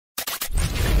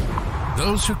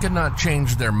Those who cannot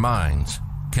change their minds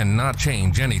cannot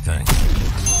change anything.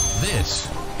 This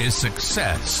is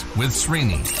Success with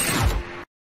Srini.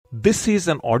 This is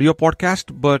an audio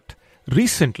podcast, but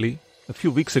recently, a few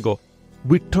weeks ago,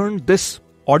 we turned this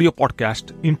audio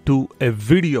podcast into a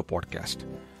video podcast.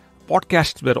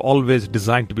 Podcasts were always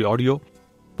designed to be audio,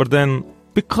 but then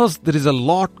because there is a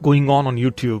lot going on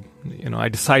YouTube, I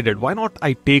decided why not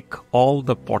I take all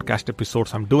the podcast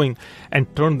episodes I'm doing and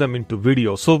turn them into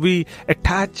video. So we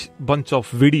attach a bunch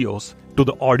of videos to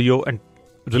the audio and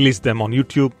release them on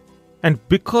YouTube. And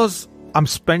because I'm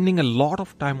spending a lot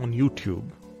of time on YouTube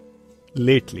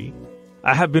lately,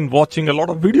 I have been watching a lot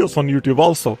of videos on YouTube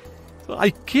also. So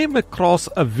I came across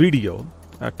a video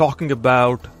talking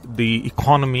about the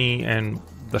economy and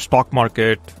the stock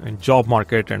market and job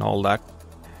market and all that.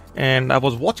 And I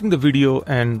was watching the video,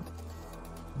 and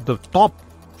the top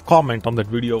comment on that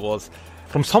video was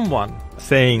from someone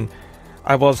saying,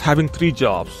 I was having 3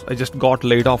 jobs. I just got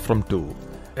laid off from 2.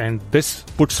 And this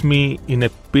puts me in a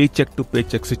paycheck to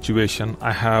paycheck situation.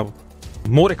 I have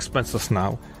more expenses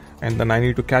now, and then I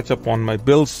need to catch up on my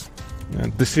bills.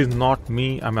 And this is not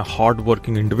me. I'm a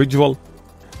hardworking individual.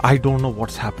 I don't know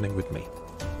what's happening with me.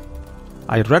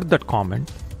 I read that comment,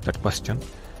 that question,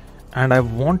 and I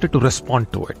wanted to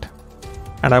respond to it.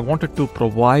 And I wanted to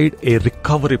provide a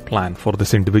recovery plan for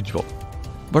this individual.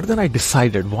 But then I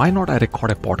decided, why not I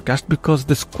record a podcast? Because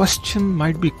this question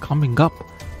might be coming up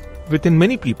within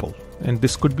many people, and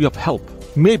this could be of help.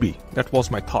 Maybe that was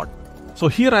my thought. So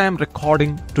here I am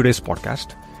recording today's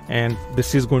podcast, and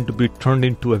this is going to be turned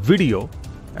into a video,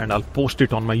 and I'll post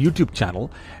it on my YouTube channel,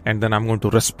 and then I'm going to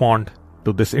respond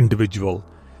to this individual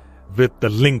with the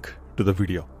link to the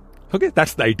video. Okay,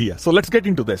 that's the idea. So let's get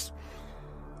into this.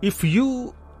 If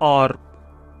you are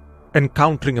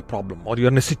encountering a problem, or you're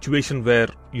in a situation where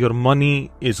your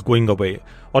money is going away,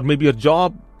 or maybe your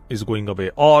job is going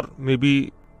away, or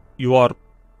maybe you are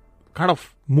kind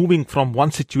of moving from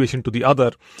one situation to the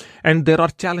other, and there are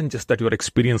challenges that you're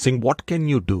experiencing, what can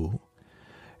you do?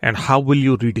 And how will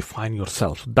you redefine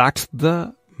yourself? That's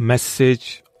the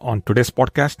message on today's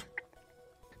podcast.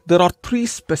 There are 3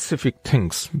 specific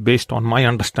things based on my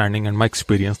understanding and my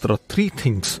experience. There are 3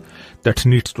 things that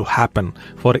needs to happen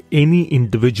for any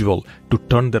individual to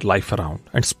turn their life around,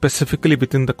 and specifically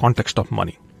within the context of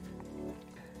money.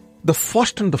 The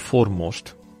first and the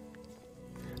foremost,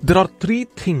 there are 3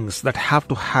 things that have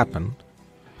to happen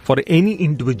for any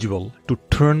individual to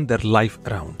turn their life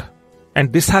around.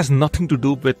 And this has nothing to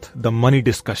do with the money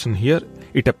discussion here.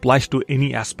 It applies to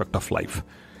any aspect of life.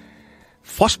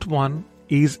 First one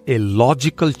is a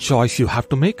logical choice you have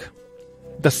to make.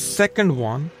 The second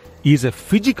one is a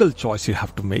physical choice you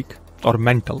have to make, or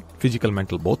mental, physical,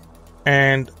 mental, both.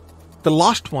 And the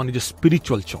last one is a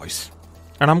spiritual choice.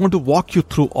 And I'm going to walk you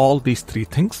through all these 3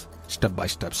 things step by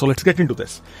step. So let's get into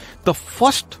this. The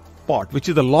first part, which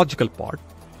is the logical part,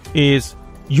 is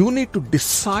you need to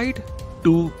decide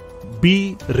to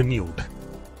be renewed.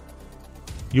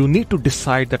 You need to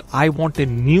decide that I want a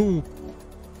new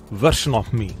version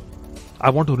of me. I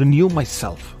want to renew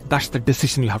myself. That's the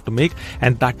decision you have to make,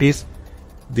 and that is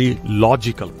the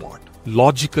logical part.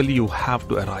 Logically, you have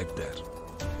to arrive there.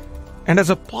 And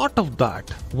as a part of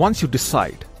that, once you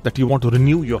decide that you want to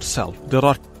renew yourself, there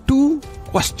are 2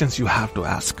 questions you have to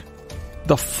ask.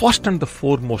 The first and the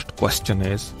foremost question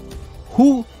is,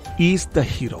 who is the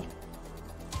hero?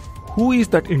 Who is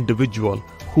that individual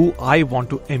who I want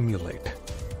to emulate?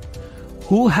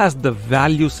 Who has the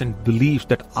values and beliefs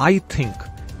that I think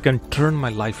can turn my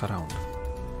life around?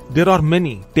 There are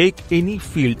many. Take any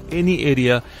field, any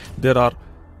area. There are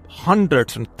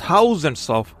hundreds and thousands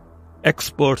of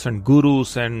experts and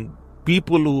gurus and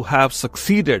people who have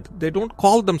succeeded. They don't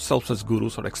call themselves as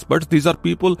gurus or experts. These are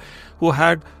people who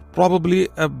had probably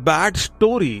a bad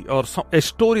story, or a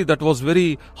story that was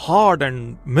very hard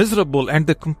and miserable, and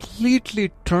they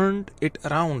completely turned it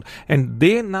around, and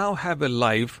they now have a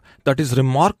life that is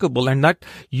remarkable, and that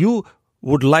you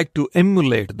would like to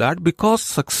emulate that, because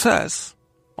success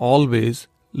always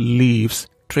leaves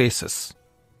traces.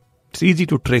 It's easy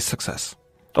to trace success.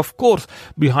 Of course,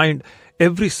 behind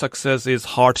every success is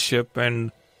hardship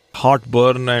and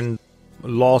heartburn and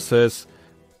losses,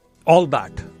 all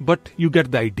that. But you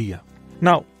get the idea.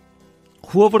 Now,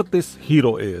 whoever this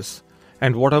hero is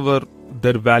and whatever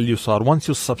their values are, once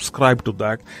you subscribe to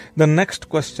that, the next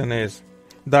question is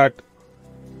that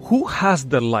who has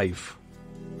the life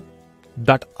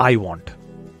that I want?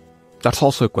 That's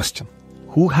also a question.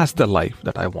 Who has the life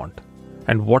that I want?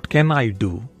 And what can I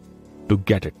do to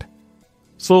get it?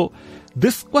 So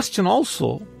this question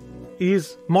also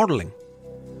is modeling.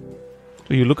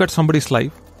 So you look at somebody's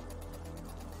life,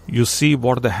 you see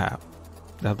what they have,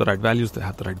 they have the right values, they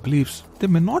have the right beliefs. They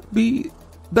may not be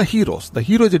the heroes. The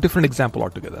hero is a different example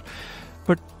altogether.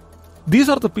 But these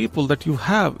are the people that you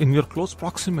have in your close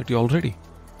proximity already.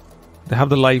 They have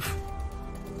the life,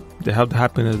 they have the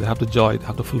happiness, they have the joy, they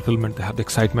have the fulfillment, they have the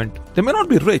excitement. They may not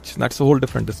be rich, that's a whole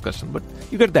different discussion, but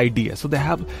you get the idea. So they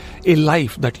have a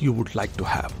life that you would like to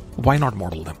have. Why not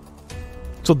model them?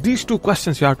 So these two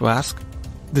questions you have to ask.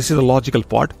 This is the logical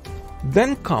part.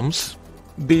 Then comes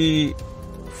the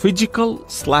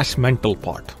physical/mental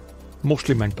part,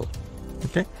 mostly mental.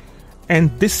 Okay?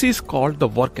 And this is called the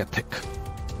work ethic.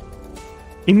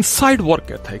 Inside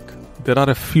work ethic, there are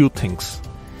a few things.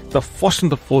 The first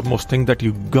and the foremost thing that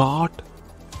you got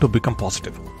to become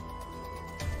positive.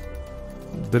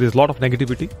 There is a lot of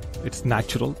negativity. It's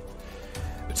natural.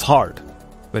 It's hard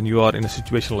when you are in a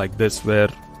situation like this where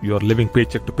you are living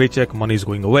paycheck to paycheck, money is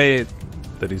going away,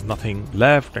 there is nothing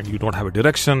left and you don't have a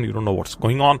direction, you don't know what's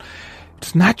going on.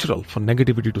 It's natural for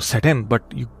negativity to set in, but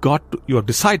you have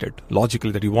decided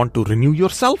logically that you want to renew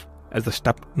yourself as the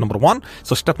step number one.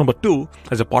 So step number two,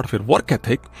 as a part of your work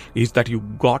ethic, is that you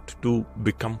got to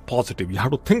become positive. You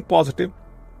have to think positive.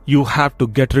 You have to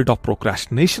get rid of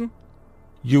procrastination.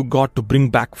 You got to bring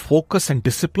back focus and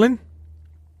discipline.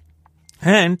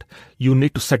 And you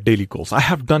need to set daily goals. I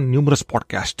have done numerous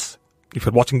podcasts. If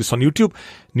you're watching this on YouTube,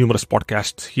 numerous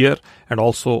podcasts here, and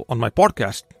also on my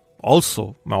podcast,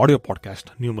 also my audio podcast,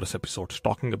 numerous episodes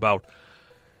talking about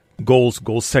goals,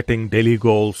 goal setting, daily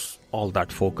goals, all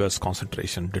that, focus,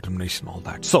 concentration, determination, all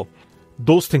that. So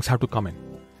those things have to come in.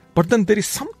 But then there is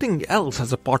something else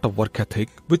as a part of work ethic,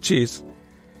 which is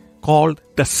called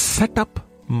the setup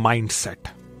mindset.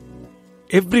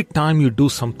 Every time you do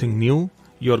something new,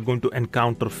 you are going to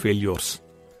encounter failures.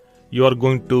 You are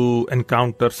going to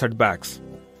encounter setbacks.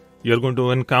 You are going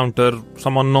to encounter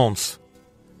some unknowns.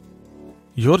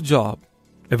 Your job,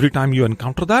 every time you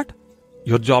encounter that,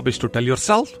 your job is to tell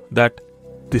yourself that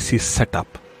this is set up.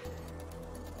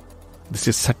 This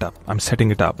is set up. I'm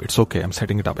setting it up. It's okay. I'm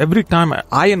setting it up. Every time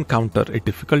I encounter a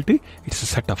difficulty, it's a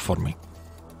setup for me.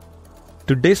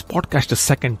 Today's podcast is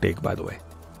second take, by the way.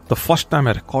 The first time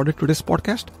I recorded today's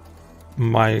podcast,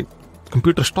 my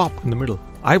computer stopped in the middle.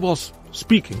 I was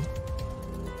speaking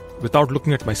without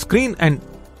looking at my screen and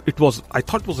I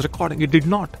thought it was recording. It did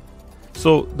not.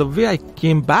 So the way I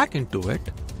came back into it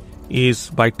is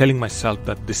by telling myself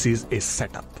that this is a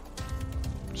setup.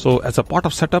 So as a part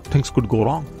of setup, things could go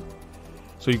wrong.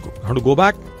 So you have to go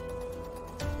back,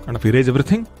 kind of erase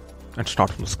everything and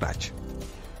start from scratch.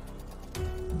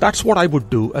 That's what I would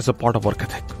do as a part of work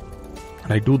ethic.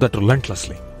 And I do that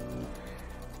relentlessly.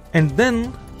 And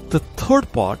then the third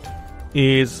part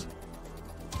is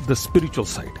the spiritual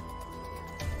side.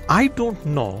 I don't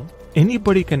know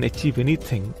anybody can achieve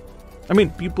anything. I mean,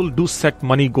 people do set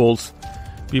money goals.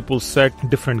 People set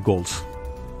different goals.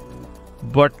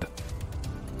 But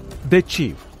they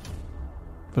achieve.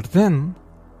 But then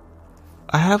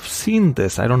I have seen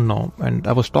this, I don't know, and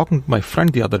I was talking to my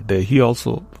friend the other day. He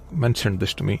also mentioned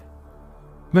this to me.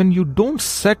 When you don't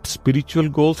set spiritual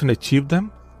goals and achieve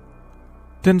them,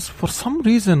 then for some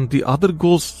reason the other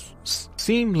goals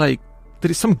seem like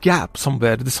there is some gap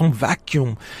somewhere, there is some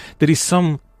vacuum, there is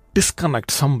some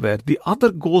disconnect somewhere. The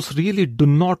other goals really do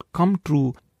not come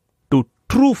to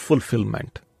true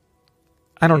fulfillment.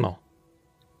 I don't know.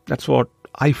 That's what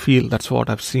I feel. That's what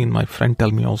I've seen my friend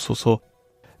tell me also. So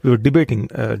we were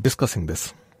discussing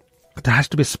this. But there has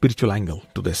to be a spiritual angle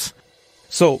to this.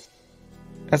 So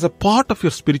as a part of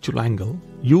your spiritual angle,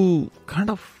 you kind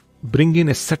of bring in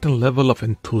a certain level of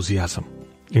enthusiasm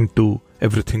into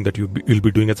everything that you'll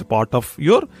be doing as a part of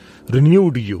your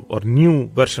renewed you or new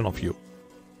version of you.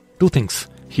 Two things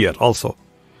here also.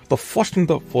 The first and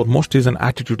the foremost is an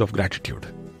attitude of gratitude.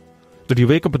 That you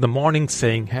wake up in the morning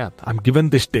saying, hey, I'm given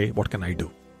this day, what can I do?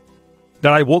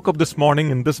 That I woke up this morning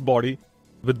in this body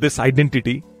with this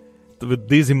identity, with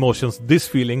these emotions, these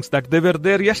feelings, that they were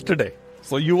there yesterday.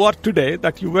 So you are today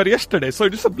that you were yesterday. So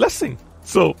it is a blessing.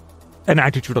 So an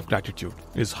attitude of gratitude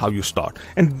is how you start.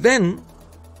 And then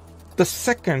the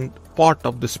second part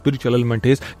of the spiritual element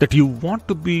is that you want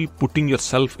to be putting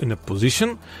yourself in a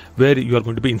position where you are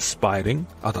going to be inspiring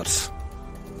others.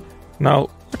 Now,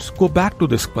 let's go back to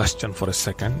this question for a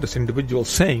second. This individual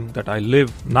saying that I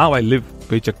live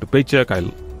paycheck to paycheck. I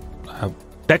have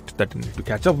debt that I need to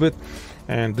catch up with.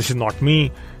 And this is not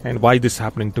me. And why this is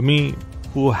happening to me?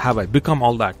 Who have I become?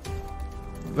 All that.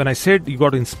 When I said you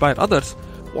got to inspire others,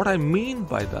 what I mean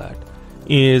by that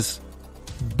is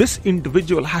this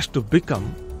individual has to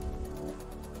become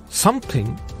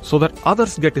something so that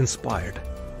others get inspired.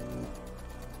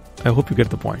 I hope you get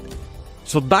the point.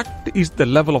 So that is the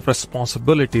level of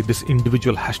responsibility this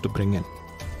individual has to bring in.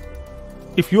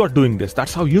 if you are doing this,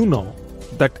 that's how you know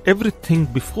that everything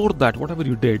before that, whatever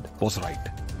you did, was right.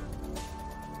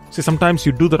 See, sometimes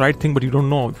you do the right thing, but you don't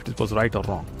know if it was right or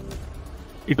wrong.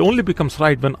 It only becomes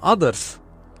right when others,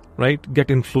 right, get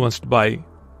influenced by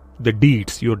the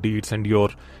deeds, your deeds and your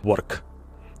work.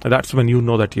 And that's when you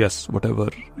know that, yes, whatever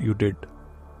you did,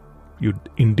 you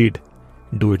indeed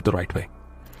do it the right way.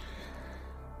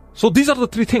 So these are the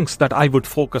three things that I would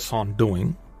focus on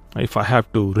doing if I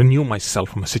have to renew myself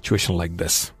from a situation like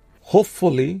this.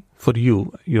 Hopefully for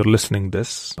you, you're listening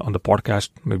this on the podcast,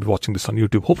 maybe watching this on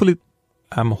YouTube. Hopefully,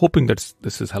 I'm hoping that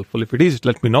this is helpful. If it is,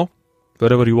 let me know.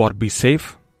 Wherever you are, be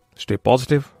safe, stay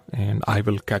positive, and I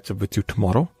will catch up with you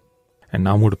tomorrow. And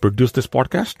now I'm going to produce this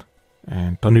podcast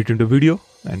and turn it into video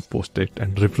and post it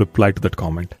and reply to that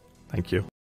comment. Thank you.